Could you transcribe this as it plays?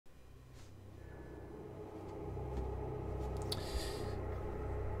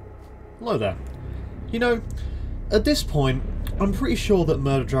Hello there. You know, at this point, I'm pretty sure that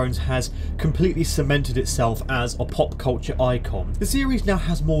Murder Drones has completely cemented itself as a pop culture icon. The series now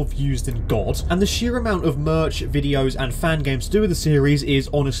has more views than God, and the sheer amount of merch, videos, and fan games to do with the series is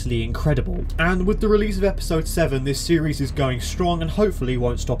honestly incredible. And with the release of episode 7, this series is going strong and hopefully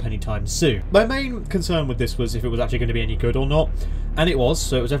won't stop anytime soon. My main concern with this was if it was actually going to be any good or not, and it was,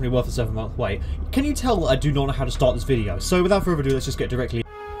 so it was definitely worth the 7-month wait. Can you tell that I do not know how to start this video? So without further ado, let's just get directly.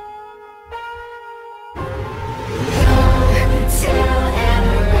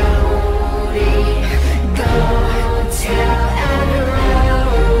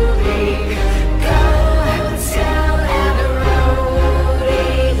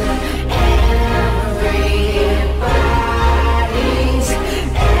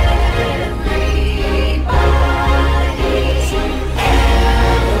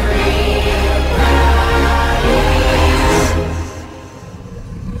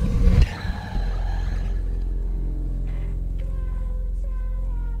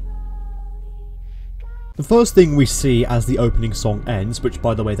 The first thing we see as the opening song ends, which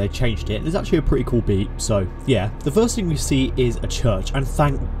by the way they changed it, and it's actually a pretty cool beat, so yeah. The first thing we see is a church, and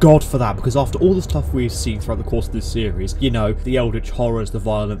thank God for that, because after all the stuff we've seen throughout the course of this series, you know, the eldritch horrors, the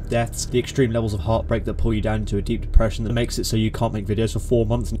violent deaths, the extreme levels of heartbreak that pull you down into a deep depression that makes it so you can't make videos for 4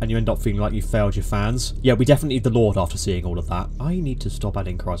 months and you end up feeling like you failed your fans. Yeah, we definitely need the Lord after seeing all of that. I need to stop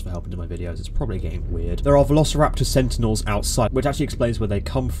adding cries for help into my videos, it's probably getting weird. There are Velociraptor sentinels outside, which actually explains where they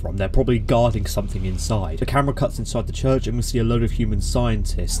come from. They're probably guarding something inside. The camera cuts inside the church and we see a load of human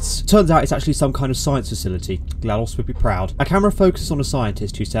scientists. Turns out it's actually some kind of science facility. GLaDOS would be proud. A camera focuses on a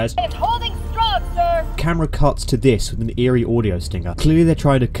scientist who says, "It's holding strong, sir." Camera cuts to this with an eerie audio stinger. Clearly they're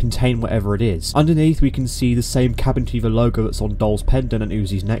trying to contain whatever it is. Underneath we can see the same Cabin Fever logo that's on Doll's pendant and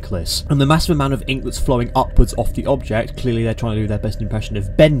Uzi's necklace. And the massive amount of ink that's flowing upwards off the object, clearly they're trying to do their best impression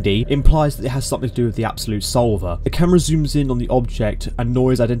of Bendy, implies that it has something to do with the Absolute Solver. The camera zooms in on the object and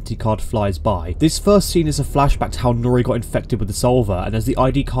Nori's identity card flies by. This first scene is a flashback to how Nori got infected with the Solver, and as the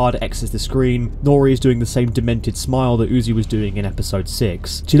ID card exits the screen, Nori is doing the same demented smile that Uzi was doing in episode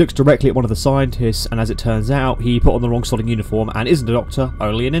 6. She looks directly at one of the scientists, and as it turns out, he put on the wrong sodding uniform and isn't a doctor,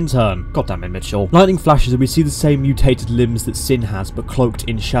 only an intern. Goddamn it, Mitchell. Lightning flashes and we see the same mutated limbs that Sin has, but cloaked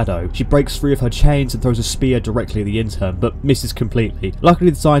in shadow. She breaks free of her chains and throws a spear directly at the intern, but misses completely. Luckily,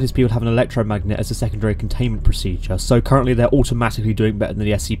 the scientist people have an electromagnet as a secondary containment procedure, so currently they're automatically doing better than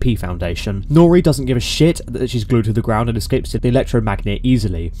the SCP Foundation. Nori doesn't give a shit that she's glued to the ground and escapes the electromagnet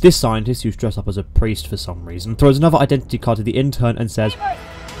easily. This scientist, who's dressed up as a priest for some reason, throws another identity card to the intern and says,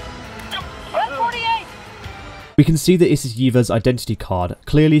 we can see that this is Yiva's identity card.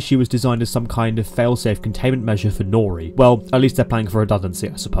 Clearly she was designed as some kind of failsafe containment measure for Nori. Well, at least they're planning for redundancy,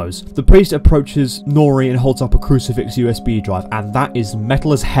 I suppose. The priest approaches Nori and holds up a crucifix USB drive, and that is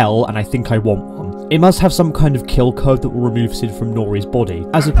metal as hell, and I think I want one. It must have some kind of kill code that will remove Sid from Nori's body.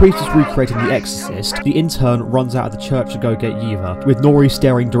 As the priest is recreating the exorcist, the intern runs out of the church to go get Yiva, with Nori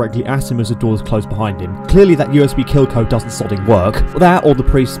staring directly at him as the doors close behind him. Clearly that USB kill code doesn't sodding work. That or the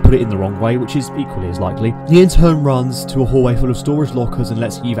priest put it in the wrong way, which is equally as likely. The intern runs to a hallway full of storage lockers and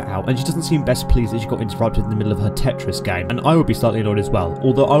lets Yiva out, and she doesn't seem best pleased that she got interrupted in the middle of her Tetris game, and I would be slightly annoyed as well,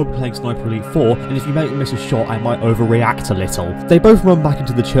 although I will be playing Sniper Elite 4, and if you make me miss a shot I might overreact a little. They both run back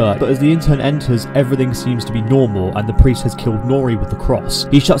into the church, but as the intern enters, everything seems to be normal, and the priest has killed Nori with the cross.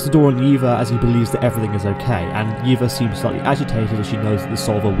 He shuts the door on Yiva as he believes that everything is okay, and Yiva seems slightly agitated as she knows that the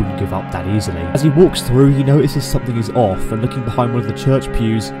Solver wouldn't give up that easily. As he walks through, he notices something is off, and looking behind one of the church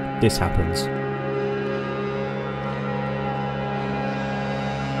pews, this happens.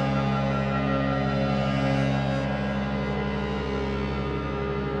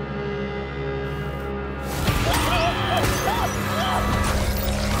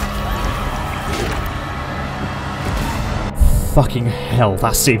 Fucking hell,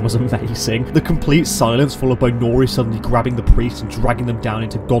 that scene was amazing. The complete silence followed by Nori suddenly grabbing the priest and dragging them down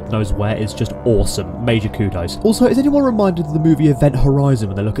into God knows where is just awesome. Major kudos. Also, is anyone reminded of the movie Event Horizon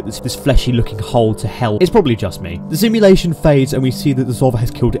when they look at this fleshy looking hole to hell? It's probably just me. The simulation fades and we see that the Solver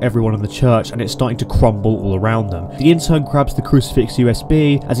has killed everyone in the church and it's starting to crumble all around them. The intern grabs the crucifix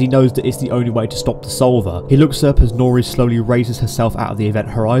USB as he knows that it's the only way to stop the Solver. He looks up as Nori slowly raises herself out of the Event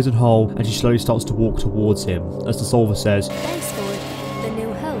Horizon hole and she slowly starts to walk towards him as the Solver says, "Thanks for the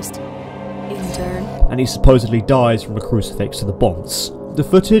new host, intern." And he supposedly dies from the crucifix to the bonds. The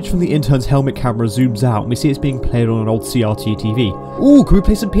footage from the intern's helmet camera zooms out and we see it's being played on an old CRT TV. Ooh, can we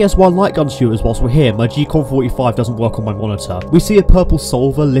play some PS1 light gun shooters whilst we're here? My G-Con 45 doesn't work on my monitor. We see a purple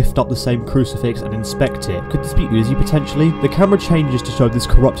solver lift up the same crucifix and inspect it. Could this be Uzi potentially? The camera changes to show this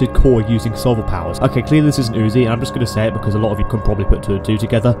corrupted core using solver powers. Okay, clearly this isn't Uzi, and I'm just going to say it because a lot of you can probably put two and two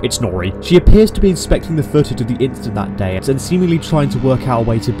together. It's Nori. She appears to be inspecting the footage of the incident that day and seemingly trying to work out a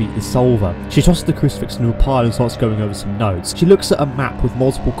way to beat the solver. She tosses the crucifix into a pile and starts going over some notes. She looks at a map with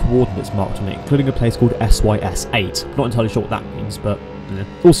multiple coordinates marked on it, including a place called SYS8. Not entirely sure what that means, but...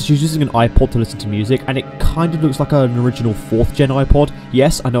 Also, she's using an iPod to listen to music, and it kind of looks like an original 4th gen iPod.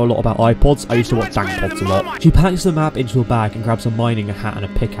 Yes, I know a lot about iPods. I used to watch Dankpods a lot. She packs the map into a bag and grabs a mining hat and a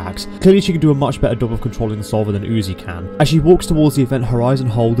pickaxe. Clearly, she can do a much better job of controlling the solver than Uzi can. As she walks towards the event horizon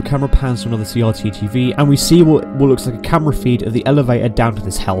hole, the camera pans to another CRT TV, and we see what looks like a camera feed of the elevator down to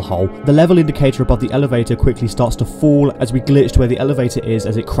this hellhole. The level indicator above the elevator quickly starts to fall as we glitch to where the elevator is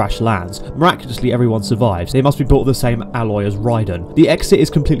as it crash lands. Miraculously, everyone survives. They must be built of the same alloy as Raiden. The exit is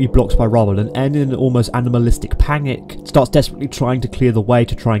completely blocked by rubble, and N, in an almost animalistic panic, starts desperately trying to clear the way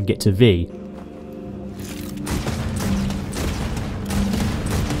to try and get to V.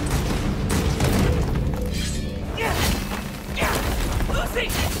 Lucy!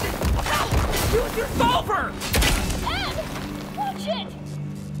 Use your solver! Ed! Watch it!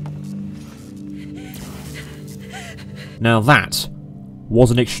 Now that was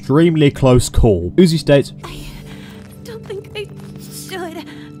an extremely close call. Uzi states, I don't think I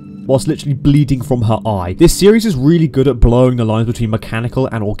should. Whilst literally bleeding from her eye. This series is really good at blurring the lines between mechanical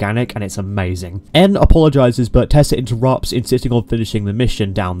and organic, and it's amazing. N apologises, but Tessa interrupts, insisting on finishing the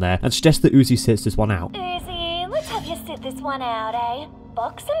mission down there, and suggests that Uzi sits this one out. Uzi, let's have you sit this one out, eh?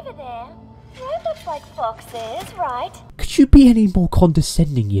 Box over there. That looks like foxes, right? Could you be any more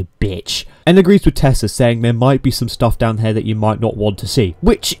condescending, you bitch? N agrees with Tessa, saying there might be some stuff down here that you might not want to see.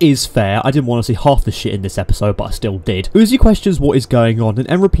 Which is fair. I didn't want to see half the shit in this episode, but I still did. Uzi questions what is going on, and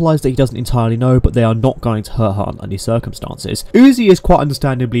N replies that he doesn't entirely know, but they are not going to hurt her under any circumstances. Uzi is quite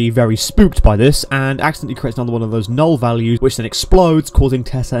understandably very spooked by this, and accidentally creates another one of those null values, which then explodes, causing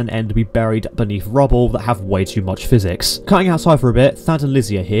Tessa and N to be buried beneath rubble that have way too much physics. Cutting outside for a bit, Thad and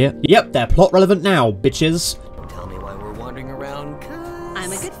Lizzie are here. Yep, they're plot relevant now, bitches. Tell me why we're wandering around, 'cause...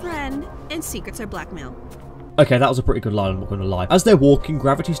 I'm a good friend, and secrets are blackmail. Okay, that was a pretty good line, I'm not going to lie. As they're walking,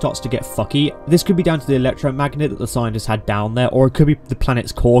 gravity starts to get fucky. This could be down to the electromagnet that the scientists had down there, or it could be the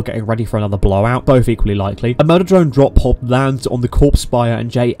planet's core getting ready for another blowout, both equally likely. A murder drone drop pod lands on the corpse spire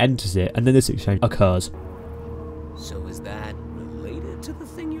and Jay enters it, and then this exchange occurs. So is that related to the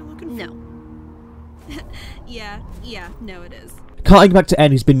thing you're looking for? No. No, it is. Cutting back to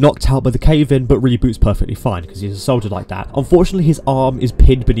N, who's been knocked out by the cave-in, but reboots perfectly fine, because he's a soldier like that. Unfortunately, his arm is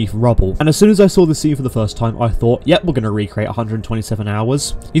pinned beneath rubble, and as soon as I saw the scene for the first time, I thought, yep, we're going to recreate 127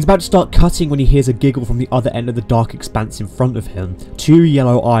 hours. He's about to start cutting when he hears a giggle from the other end of the dark expanse in front of him. Two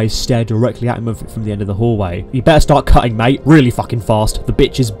yellow eyes stare directly at him from the end of the hallway. You better start cutting, mate, really fucking fast. The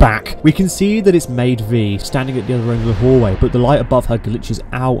bitch is back. We can see that it's Maid V, standing at the other end of the hallway, but the light above her glitches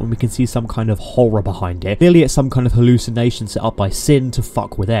out, and we can see some kind of horror behind it. Clearly, it's some kind of hallucination set up by Sin to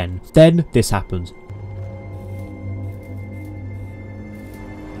fuck with N. Then this happens.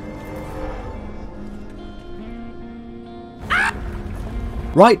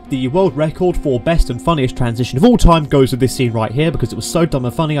 Right, the world record for best and funniest transition of all time goes with this scene right here, because it was so dumb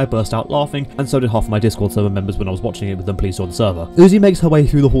and funny I burst out laughing, and so did half of my Discord server members when I was watching it with them. Please join the server. Uzi makes her way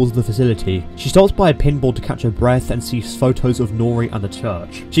through the halls of the facility. She stops by a pinboard to catch her breath and sees photos of Nori and the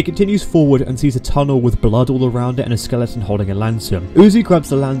church. She continues forward and sees a tunnel with blood all around it and a skeleton holding a lantern. Uzi grabs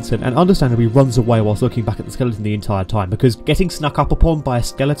the lantern and understandably runs away whilst looking back at the skeleton the entire time, because getting snuck up upon by a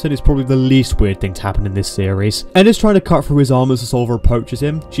skeleton is probably the least weird thing to happen in this series. N is trying to cut through his arm as the solver approaches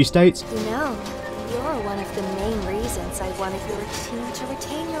him. She states, You know, you're one of the main reasons I wanted your team to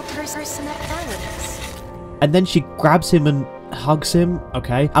retain your personal qualities. and then she grabs him and hugs him,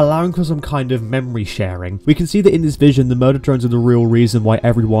 okay, allowing for some kind of memory sharing. We can see that in this vision, the murder drones are the real reason why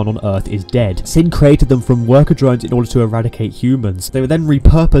everyone on Earth is dead. Sin created them from worker drones in order to eradicate humans. They were then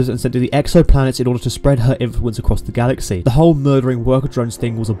repurposed and sent to the exoplanets in order to spread her influence across the galaxy. The whole murdering worker drones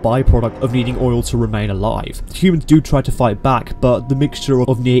thing was a byproduct of needing oil to remain alive. The humans do try to fight back, but the mixture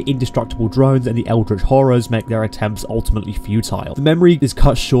of near indestructible drones and the eldritch horrors make their attempts ultimately futile. The memory is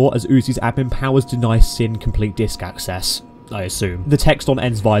cut short as Uzi's admin powers deny Sin complete disk access, I assume. The text on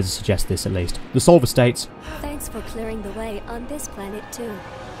N's visor suggests this, at least. The solver states, Thanks for clearing the way on this planet too.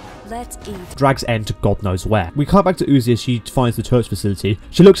 Let's eat. Drags N to God knows where. We cut back to Uzi as she finds the church facility.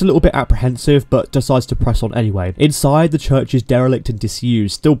 She looks a little bit apprehensive, but decides to press on anyway. Inside, the church is derelict and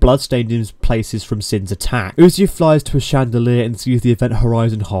disused, still bloodstained in places from Sin's attack. Uzi flies to a chandelier and sees the event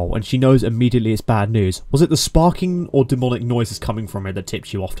horizon hole, and she knows immediately it's bad news. Was it the sparking or demonic noises coming from it that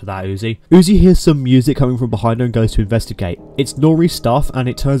tips you off to that, Uzi? Uzi hears some music coming from behind her and goes to investigate. It's Nori's stuff, and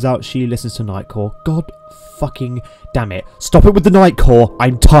it turns out she listens to Nightcore. God fucking damn it. Stop it with the Nightcore.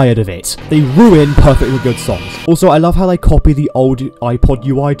 I'm tired of it. They ruin perfectly good songs. Also, I love how they copy the old iPod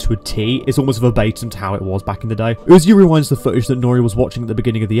UI to a T. It's almost verbatim to how it was back in the day. Uzi rewinds the footage that Nori was watching at the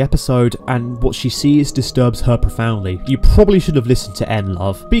beginning of the episode, and what she sees disturbs her profoundly. You probably should have listened to N,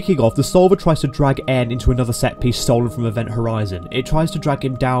 love. Speaking of, the Solver tries to drag N into another set piece stolen from Event Horizon. It tries to drag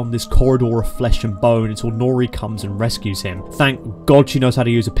him down this corridor of flesh and bone until Nori comes and rescues him. Thank God she knows how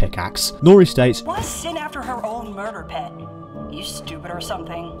to use a pickaxe. Nori states, "Why sin after her own murder pet? You stupid or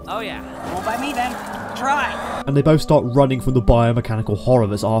something?" Oh yeah. Well, by me then. Try. and they both start running from the biomechanical horror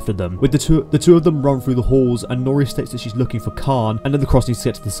that's after them. With the two of them run through the halls, and Nori states that she's looking for Khan, and then the cross needs to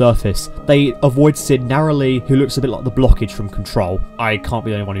get to the surface. They avoid Sin narrowly, who looks a bit like the blockage from Control. I can't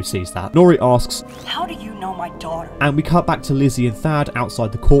be the only one who sees that. Nori asks, "How do you know my daughter?" and we cut back to Lizzie and Thad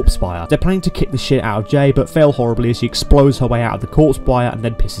outside the corpse spire. They're planning to kick the shit out of Jay, but fail horribly as she explodes her way out of the corpse spire and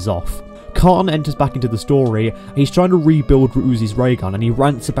then pisses off. Khan enters back into the story. He's trying to rebuild Uzi's ray gun, and he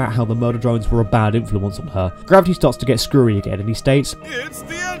rants about how the murder drones were a bad influence on her. Gravity starts to get screwy again, and he states, "It's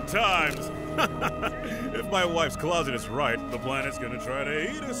the end times! If my wife's closet is right, the planet's gonna try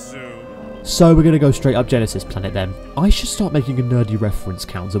to eat us soon." so we're going to go straight up Genesis Planet then. I should start making a nerdy reference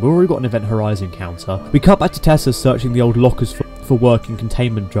counter. We've already got an Event Horizon counter. We cut back to Tessa searching the old lockers for working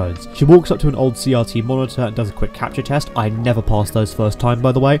containment drones. She walks up to an old CRT monitor and does a quick capture test. I never passed those first time,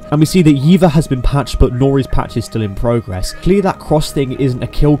 by the way. And we see that Yiva has been patched, but Nori's patch is still in progress. Clearly that cross thing isn't a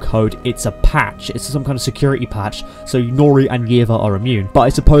kill code, it's a patch. It's some kind of security patch, so Nori and Yiva are immune. But I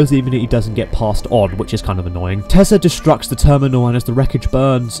suppose the immunity doesn't get passed on, which is kind of annoying. Tessa destructs the terminal, and as the wreckage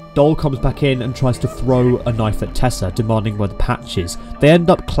burns, Dol comes back in and tries to throw a knife at Tessa, demanding where the patch is. They end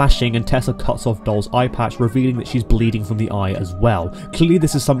up clashing, and Tessa cuts off Dol's eye patch, revealing that she's bleeding from the eye as well. Clearly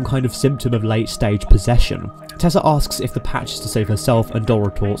this is some kind of symptom of late stage possession. Tessa asks if the patch is to save herself, and Dol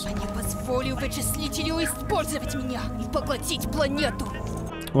retorts,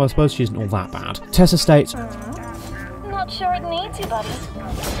 well, I suppose she isn't all that bad. Tessa states, Not sure it needs you, buddy.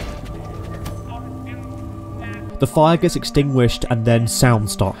 the fire gets extinguished and then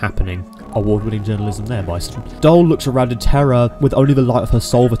sounds start happening. Award-winning journalism there, Bison. Dol looks around in terror with only the light of her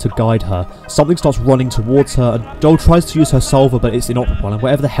solver to guide her. Something starts running towards her, and Dol tries to use her solver, but it's inoperable, and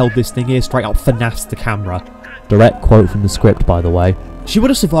whatever the hell this thing is straight up FNAFs the camera. Direct quote from the script, by the way. She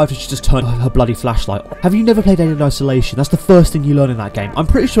would have survived if she just turned her bloody flashlight on. Have you never played Alien Isolation? That's the first thing you learn in that game. I'm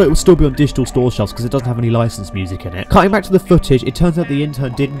pretty sure it will still be on digital store shelves because it doesn't have any licensed music in it. Cutting back to the footage, it turns out the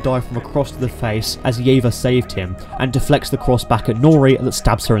intern didn't die from a cross to the face as Yeva saved him, and deflects the cross back at Nori that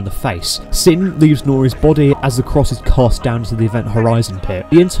stabs her in the face. Sin leaves Nori's body as the cross is cast down into the Event Horizon pit.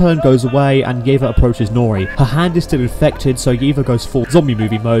 The intern goes away and Yeva approaches Nori. Her hand is still infected, so Yeva goes full zombie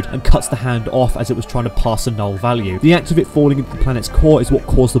movie mode and cuts the hand off as it was trying to pass a null value. The act of it falling into the planet's core is what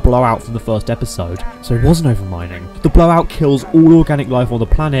caused the blowout from the first episode, so it wasn't overmining. The blowout kills all organic life on the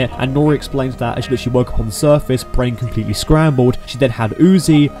planet, and Nori explains that as she woke up on the surface, brain completely scrambled. She then had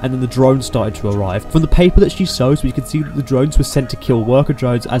Uzi, and then the drones started to arrive. From the paper that she shows, we can see that the drones were sent to kill worker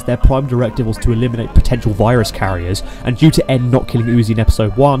drones, as their prime directive was to eliminate potential virus carriers, and due to N not killing Uzi in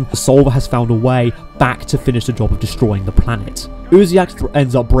episode 1, the Solver has found a way back to finish the job of destroying the planet. Uzi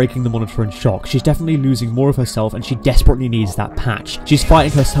ends up breaking the monitor in shock. She's definitely losing more of herself, and she desperately needs that patch. She's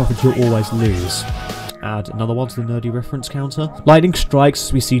fighting herself, and she'll always lose. Add another one to the nerdy reference counter. Lightning strikes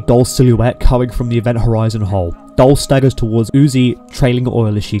as we see Dol's silhouette coming from the Event Horizon hole. Dol staggers towards Uzi, trailing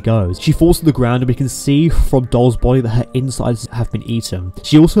oil as she goes. She falls to the ground, and we can see from Dol's body that her insides have been eaten.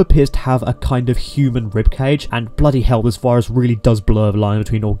 She also appears to have a kind of human ribcage, and bloody hell, this virus really does blur the line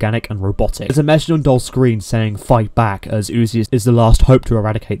between organic and robotic. There's a message on Dol's screen saying "fight back," as Uzi is the last hope to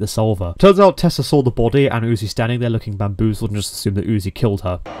eradicate the Solver. Turns out Tessa saw the body, and Uzi standing there looking bamboozled, and just assumed that Uzi killed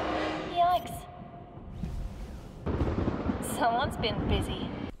her. Yikes. Someone's been busy.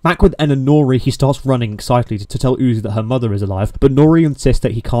 Back with En and Nori, he starts running excitedly to tell Uzi that her mother is alive, but Nori insists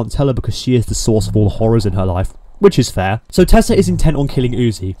that he can't tell her because she is the source of all the horrors in her life, which is fair. So Tessa is intent on killing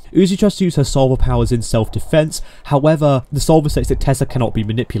Uzi. Uzi tries to use her solver powers in self-defense, however, the solver states that Tessa cannot be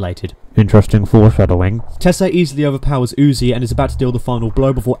manipulated. Interesting foreshadowing. Tessa easily overpowers Uzi and is about to deal the final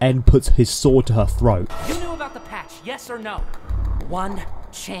blow before En puts his sword to her throat. You knew about the patch, yes or no? One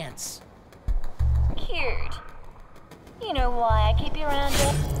chance. Cute. You know why I keep you around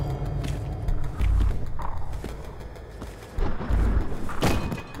here?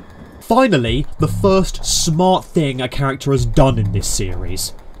 Finally, the first smart thing a character has done in this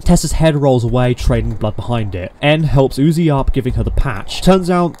series. Tessa's head rolls away, trailing blood behind it. N helps Uzi up, giving her the patch. Turns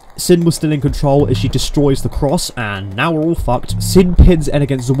out, Sin was still in control as she destroys the cross, and now we're all fucked. Sin pins N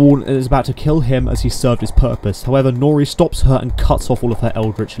against the wall and is about to kill him as he served his purpose. However, Nori stops her and cuts off all of her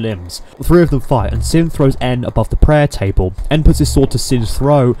eldritch limbs. The three of them fight, and Sin throws N above the prayer table. N puts his sword to Sin's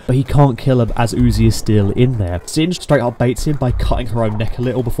throat, but he can't kill him as Uzi is still in there. Sin straight up baits him by cutting her own neck a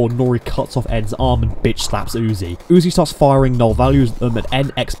little before Nori cuts off N's arm and bitch slaps Uzi. Uzi starts firing null values at them, and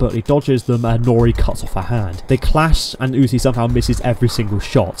N expertly dodges them, and Nori cuts off her hand. They clash, and Uzi somehow misses every single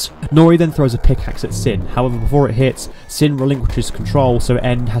shot. Nori then throws a pickaxe at Sin. However, before it hits, Sin relinquishes control, so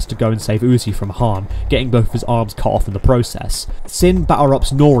N has to go and save Uzi from harm, getting both of his arms cut off in the process. Sin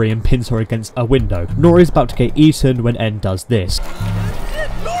batter-ups Nori and pins her against a window. Nori is about to get eaten when N does this.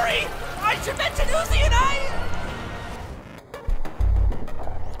 Nori! I should mention Uzi and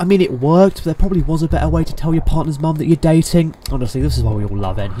I mean, it worked, but there probably was a better way to tell your partner's mum that you're dating. Honestly, this is why we all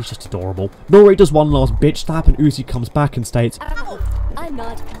love N. He's just adorable. Nori does one last bitch slap, and Uzi comes back and states, Ow! I'm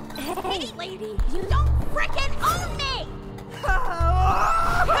not. Hey, lady, you don't frickin' own me!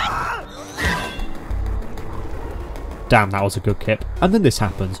 damn, that was a good kip. And then this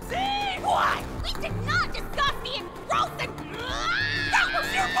happens. What? We did not discuss being gross and... That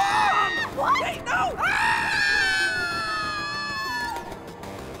was your mom! What? Wait, no!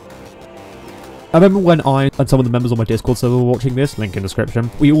 I remember when I and some of the members on my Discord server were watching this, link in description,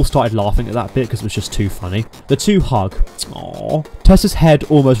 we all started laughing at that bit because it was just too funny. The two hug. Aww. Tessa's head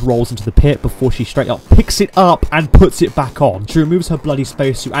almost rolls into the pit before she straight up picks it up and puts it back on. She removes her bloody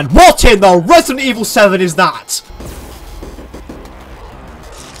spacesuit and what in the Resident Evil 7 is that?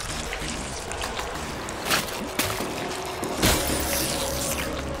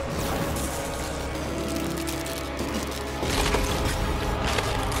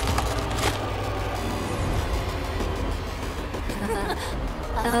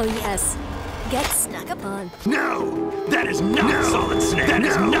 Oh yes. Get snuck upon. No! That is not Solid Snake! That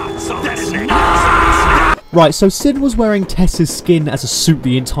is not Solid Snake! Solid Snake! Right, so Sin was wearing Tessa's skin as a suit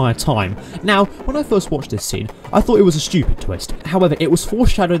the entire time. Now, when I first watched this scene, I thought it was a stupid twist. However, it was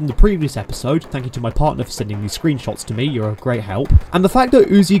foreshadowed in the previous episode, thank you to my partner for sending these screenshots to me, you're a great help. And the fact that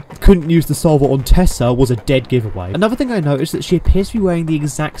Uzi couldn't use the solver on Tessa was a dead giveaway. Another thing I noticed is that she appears to be wearing the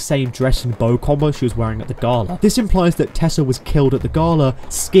exact same dress and bow combo she was wearing at the gala. This implies that Tessa was killed at the gala,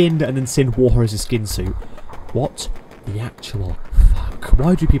 skinned, and then Sin wore her as a skin suit. What the actual fuck?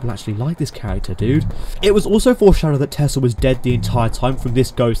 Why do people actually like this character, dude? It was also foreshadowed that Tessa was dead the entire time from this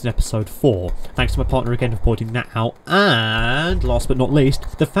ghost in episode 4. Thanks to my partner again for pointing that out. And last but not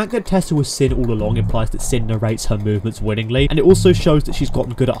least, the fact that Tessa was Sin all along implies that Sin narrates her movements willingly, and it also shows that she's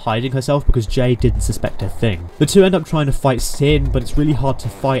gotten good at hiding herself because Jay didn't suspect a thing. The two end up trying to fight Sin, but it's really hard to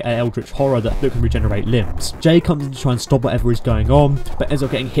fight an eldritch horror that can regenerate limbs. Jay comes in to try and stop whatever is going on, but ends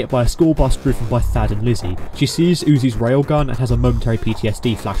up getting hit by a school bus driven by Thad and Lizzie. She sees Uzi's railgun and has a momentary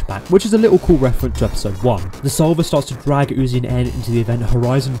PTSD flashback, which is a little cool reference to episode 1. The solver starts to drag Uzi and N into the Event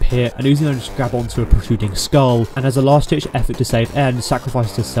Horizon pit, and Uzi manages to grab onto a protruding skull, and as a last-ditch effort to save N,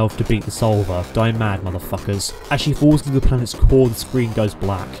 sacrifices herself to beat the solver. Die mad, motherfuckers. As she falls into the planet's core, the screen goes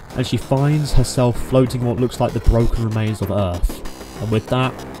black, and she finds herself floating in what looks like the broken remains of Earth. And with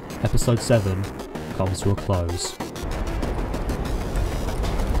that, episode 7 comes to a close.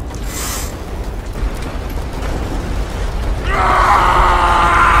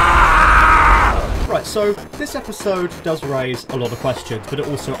 Right, so this episode does raise a lot of questions, but it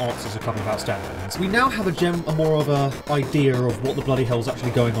also answers a couple of outstanding ones. We now have a more of a idea of what the bloody hell is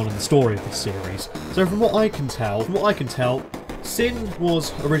actually going on in the story of this series. So from what I can tell, Sin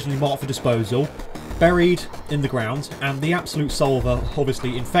was originally marked for disposal, buried in the ground, and the absolute solver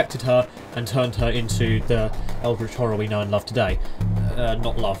obviously infected her and turned her into the eldritch horror we know and love today.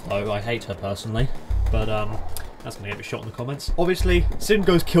 Not love though, I hate her personally, but that's going to get me shot in the comments. Obviously, Sin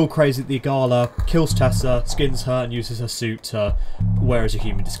goes kill crazy at the gala, kills Tessa, skins her, and uses her suit to wear as a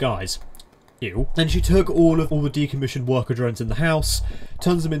human disguise. Ew. Then she took all the decommissioned worker drones in the house,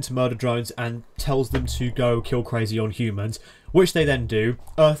 turns them into murder drones, and tells them to go kill crazy on humans, which they then do.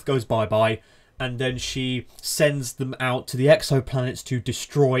 Earth goes bye-bye, and then she sends them out to the exoplanets to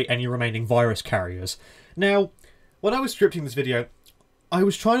destroy any remaining virus carriers. Now, when I was scripting this video, I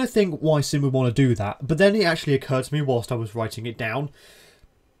was trying to think why Sin would want to do that, but then it actually occurred to me whilst I was writing it down.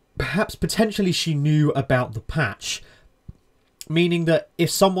 Perhaps potentially she knew about the patch. meaning that if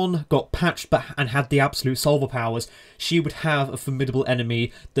someone got patched and had the absolute solver powers, she would have a formidable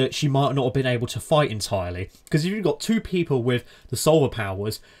enemy that she might not have been able to fight entirely. Because if you've got two people with the solver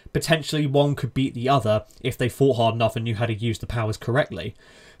powers, potentially one could beat the other if they fought hard enough and knew how to use the powers correctly.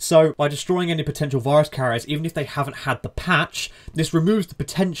 So by destroying any potential virus carriers, even if they haven't had the patch, this removes the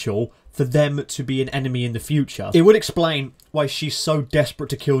potential for them to be an enemy in the future. It would explain why she's so desperate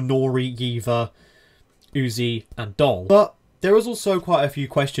to kill Nori, Yiva, Uzi and Dol. But there is also quite a few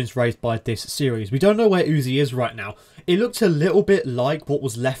questions raised by this series. We don't know where Uzi is right now. It looked a little bit like what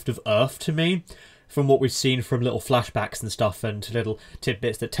was left of Earth to me, from what we've seen from little flashbacks and stuff and little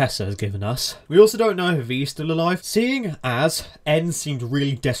tidbits that Tessa has given us. We also don't know if V's still alive. Seeing as N seemed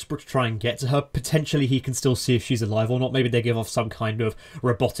really desperate to try and get to her, potentially he can still see if she's alive or not. Maybe they give off some kind of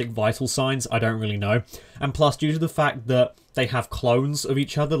robotic vital signs, I don't really know. And plus, due to the fact that they have clones of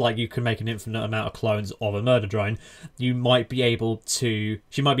each other, like you can make an infinite amount of clones of a murder drone, she might be able to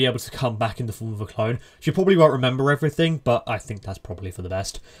come back in the form of a clone. She probably won't remember everything, but I think that's probably for the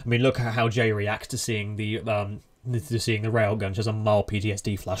best. I mean, look at how Jay reacts to seeing the railgun. She has a mild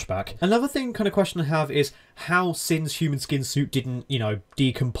PTSD flashback. Another question I have is how Sin's human skin suit didn't,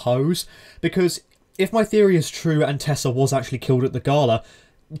 decompose. Because if my theory is true and Tessa was actually killed at the gala,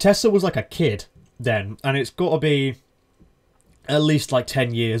 Tessa was like a kid then, and it's got to be at least like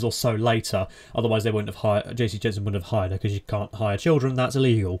 10 years or so later, otherwise they wouldn't have hired, JC Jensen wouldn't have hired her, because you can't hire children, that's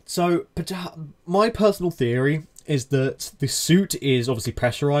illegal. So, my personal theory is that the suit is obviously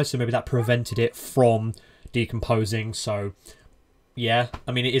pressurized, so maybe that prevented it from decomposing, so yeah,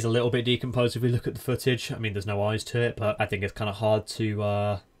 I mean it is a little bit decomposed if we look at the footage. I mean there's no eyes to it, but I think it's kind of hard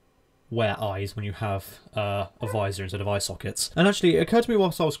to wear eyes when you have a visor instead of eye sockets. And actually it occurred to me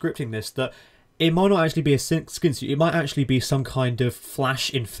whilst I was scripting this that it might not actually be a skin suit, it might actually be some kind of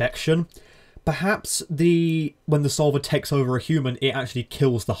flash infection. Perhaps when the solver takes over a human, it actually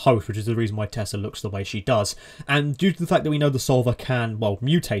kills the host, which is the reason why Tessa looks the way she does. And due to the fact that we know the solver can, well,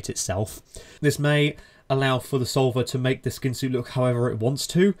 mutate itself, this may allow for the solver to make the skin suit look however it wants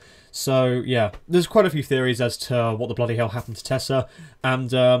to. So, yeah, there's quite a few theories as to what the bloody hell happened to Tessa,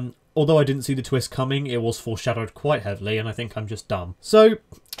 and although I didn't see the twist coming, it was foreshadowed quite heavily, and I think I'm just dumb. So,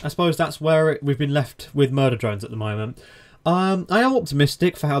 I suppose that's where we've been left with murder drones at the moment. I am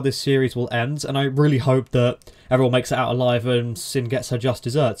optimistic for how this series will end, and I really hope that everyone makes it out alive and Sin gets her just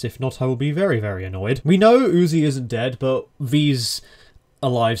desserts. If not, I will be very, very annoyed. We know Uzi isn't dead, but V's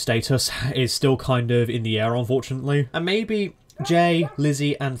alive status is still kind of in the air, unfortunately. And maybe Jay,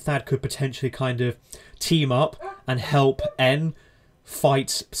 Lizzie, and Thad could potentially kind of team up and help N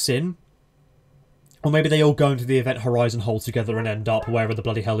fight Sin. Or maybe they all go into the Event Horizon hole together and end up wherever the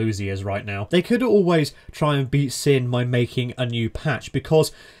bloody hell Uzi is right now. They could always try and beat Sin by making a new patch,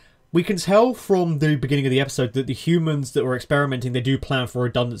 because we can tell from the beginning of the episode that the humans that were experimenting, they do plan for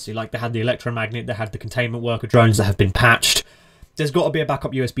redundancy. Like, they had the electromagnet, they had the containment worker drones that have been patched. There's got to be a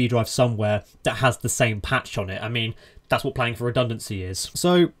backup USB drive somewhere that has the same patch on it. I mean, that's what planning for redundancy is.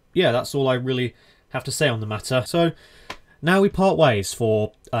 So, yeah, that's all I really have to say on the matter. So, now we part ways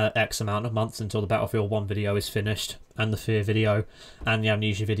for X amount of months until the Battlefield 1 video is finished, and the Fear video, and the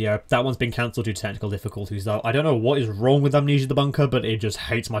Amnesia video. That one's been cancelled due to technical difficulties, though. I don't know what is wrong with Amnesia the Bunker, but it just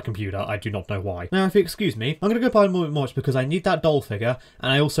hates my computer. I do not know why. Now, if you excuse me, I'm going to go buy more merch because I need that doll figure,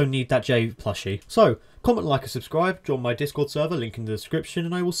 and I also need that J plushie. So, comment, like, and subscribe, join my Discord server, link in the description,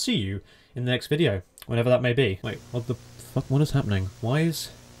 and I will see you in the next video, whenever that may be. Wait, what the fuck? What is happening? Why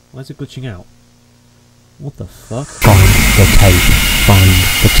is it glitching out? What the fuck? Find the tape. Find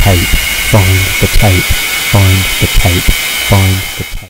the tape. Find the tape. Find the tape. Find the tape.